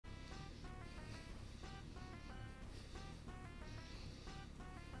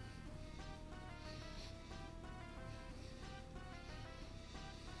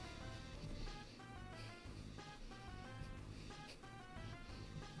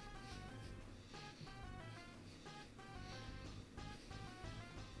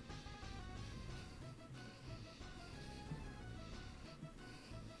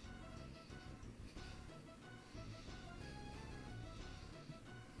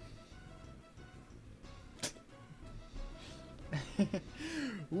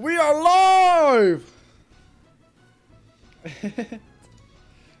We are live!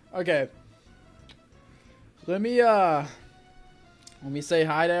 Okay. Let me say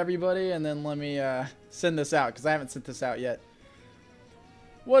hi to everybody and then let me send this out because I haven't sent this out yet.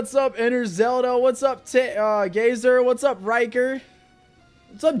 What's up, Inner Zelda? What's up, Gazer? What's up, Riker?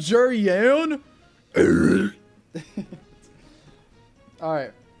 What's up, Jurian?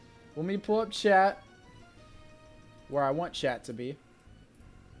 Alright. Let me pull up chat where I want chat to be.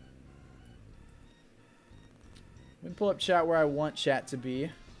 Let me pull up chat where I want chat to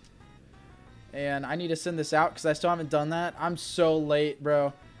be. And I need to send this out because I still haven't done that. I'm so late,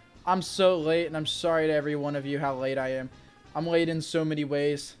 bro. I'm so late, and I'm sorry to every one of you how late I am. I'm late in so many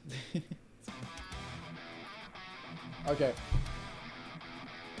ways. Okay.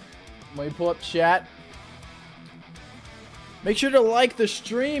 Let me pull up chat. Make sure to like the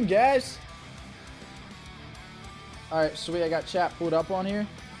stream, guys. Alright, sweet. I got chat pulled up on here.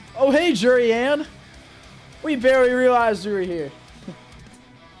 Oh, hey, Jurian. We barely realized you were here.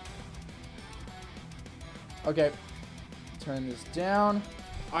 Okay. Turn this down.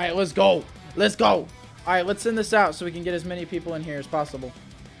 Alright, let's go. Let's go. Alright, let's send this out so we can get as many people in here as possible.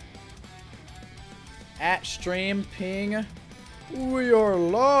 At stream ping. We are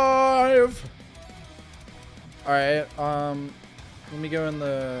live. Alright, let me go in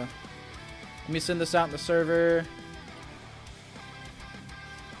the... Let me send this out in the server.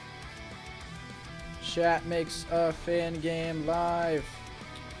 Chat makes a fan game live.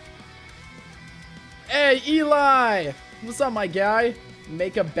 Hey, Eli! What's up, my guy?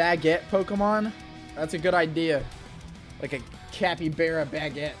 Make a baguette Pokemon? That's a good idea. Like a capybara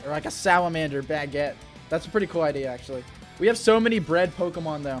baguette. Or like a salamander baguette. That's a pretty cool idea, actually. We have so many bred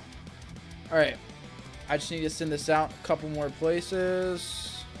Pokemon, though. Alright. I just need to send this out a couple more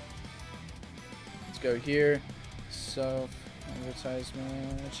places. Let's go here. So,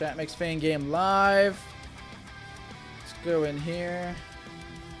 advertisement. Chat makes fan game live. Let's go in here.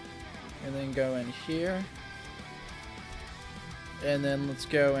 And then go in here. And then let's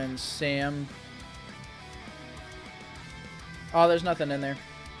go in Sam. Oh, there's nothing in there.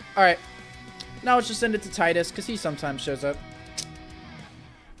 Alright. Now let's just send it to Titus, because he sometimes shows up.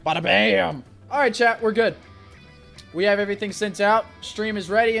 Bada bam! Alright, chat, we're good. We have everything sent out. Stream is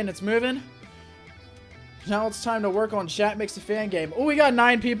ready and it's moving. Now it's time to work on Chat Makes a Fan Game. Oh, we got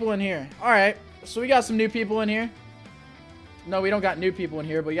 9 people in here. Alright, so we got some new people in here. No, we don't got new people in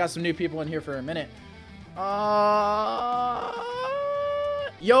here, but we got some new people in here for a minute.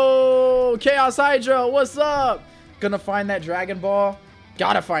 Yo, Chaos Hydra, what's up? Gonna find that Dragon Ball.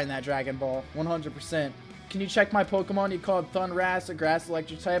 Gotta find that Dragon Ball, 100%. Can you check my Pokemon? You called Thundaga, a grass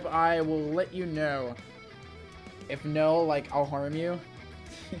electric type. I will let you know. If no, like, I'll harm you.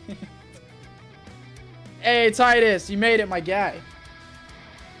 Hey, Titus, you made it, my guy.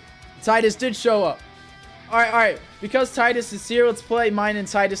 Titus did show up. Alright, alright. Because Titus is here, let's play mine and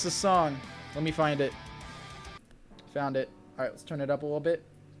Titus' song. Let me find it. Found it. Alright, let's turn it up a little bit.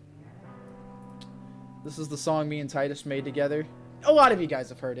 This is the song me and Titus made together. A lot of you guys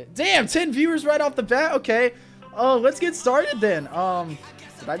have heard it. Damn, 10 viewers right off the bat. Okay. Oh, let's get started then.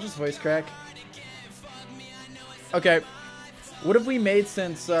 Did I just voice crack? Okay. What have we made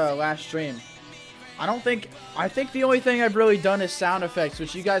since last stream? I think the only thing I've really done is sound effects,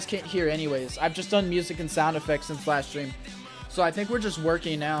 which you guys can't hear anyways. I've just done music and sound effects since last stream. So I think we're just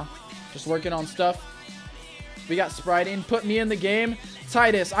working now. Just working on stuff. We got spriting. Put me in the game.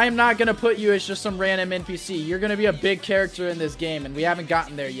 Titus, I am not going to put you as just some random NPC. You're going to be a big character in this game, and we haven't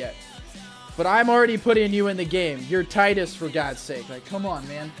gotten there yet. But I'm already putting you in the game. You're Titus, for God's sake. Like, come on,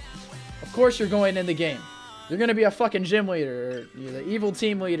 man. Of course you're going in the game. You're going to be a fucking gym leader, or you're the evil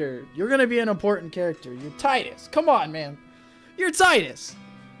team leader. You're going to be an important character. You're Titus. Come on, man. You're Titus.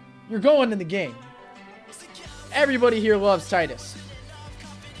 You're going in the game. Everybody here loves Titus.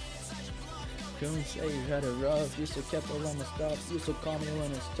 Don't say you had a rough. Used to kept all on my stuff. Used to call me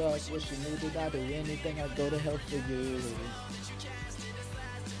when it's tough. Wish you knew that I'd do anything. I'd go to hell for you.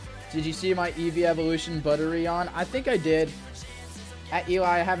 Did you see my Eevee Evolution Buttery on? I think I did. At Eli,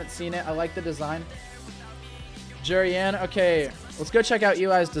 I haven't seen it. I like the design. Jurian, okay. Let's go check out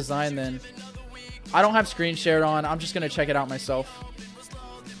Eli's design then. I don't have screen shared on. I'm just going to check it out myself.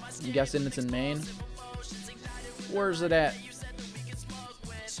 You guessing it's in main? Where's it at?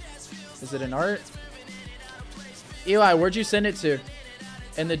 Is it in art? Eli, where'd you send it to?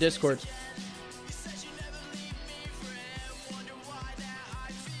 In the Discord.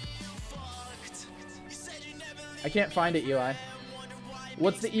 I can't find it, Eli.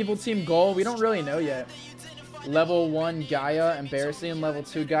 What's the evil team goal? We don't really know yet. Level 1 Gaia, embarrassing. Level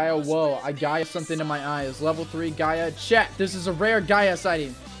 2 Gaia, whoa, I Gaia something in my eyes. Level 3 Gaia, chat, this is a rare Gaia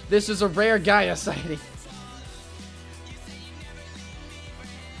sighting. This is a rare Gaia sighting.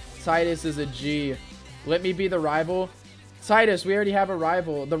 Titus is a G. Let me be the rival. Titus, we already have a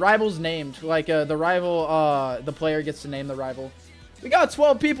rival. The rival's named. Like, the rival, the player gets to name the rival. We got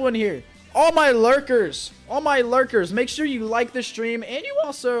 12 people in here. All my lurkers. All my lurkers. Make sure you like the stream. And you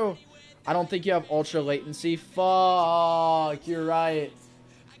also... I don't think you have ultra latency. Fuck, you're right.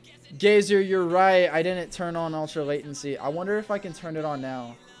 Gazer, you're right. I didn't turn on ultra latency. I wonder if I can turn it on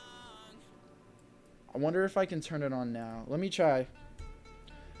now. I wonder if I can turn it on now. Let me try.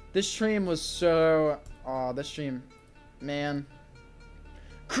 This stream was so... Aw, this stream... Man.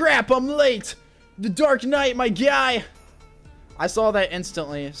 Crap, I'm late! The Dark Knight, my guy! I saw that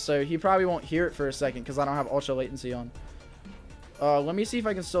instantly, so he probably won't hear it for a second because I don't have ultra latency on. Let me see if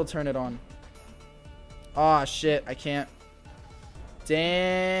I can still turn it on. Aw, shit, I can't.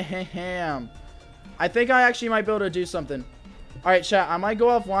 Damn. I think I actually might be able to do something. Alright, chat, I might go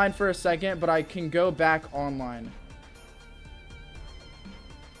offline for a second, but I can go back online.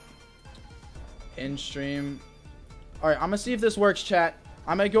 In stream. Alright, I'm gonna see if this works, chat.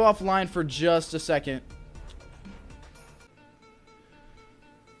 I might go offline for just a second.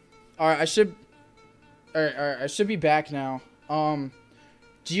 Alright, I should... Alright, I should be back now. Do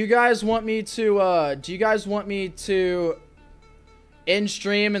you guys want me to end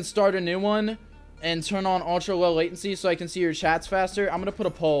stream and start a new one and turn on ultra low latency so I can see your chats faster? I'm gonna put a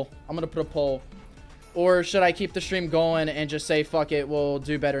poll. Or should I keep the stream going and just say fuck it, we'll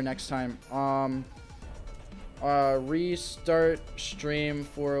do better next time? Restart stream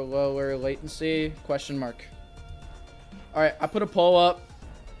for lower latency? Question mark. Alright, I put a poll up.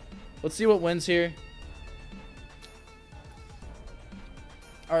 Let's see what wins here.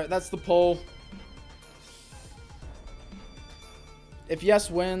 Alright, that's the poll. If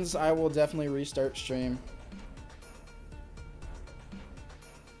yes wins, I will definitely restart stream.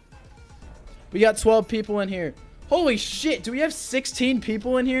 We got 12 people in here. Holy shit, do we have 16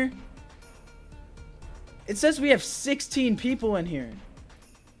 people in here? It says we have 16 people in here.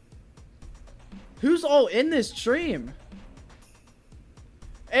 Who's all in this stream?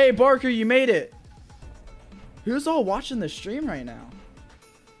 Hey, Barker, you made it. Who's all watching the stream right now?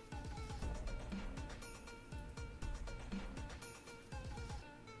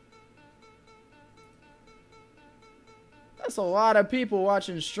 That's a lot of people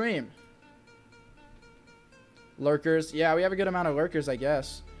watching stream. Lurkers. Yeah, we have a good amount of lurkers, I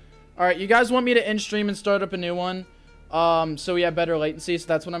guess. Alright, you guys want me to end stream and start up a new one? So we have better latency, so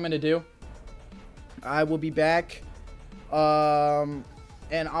that's what I'm going to do. I will be back. And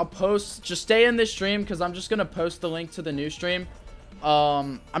I'll post... Just stay in this stream, because I'm just going to post the link to the new stream.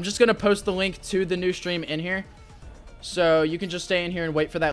 I'm just going to post the link to the new stream in here. So you can just stay in here and wait for that.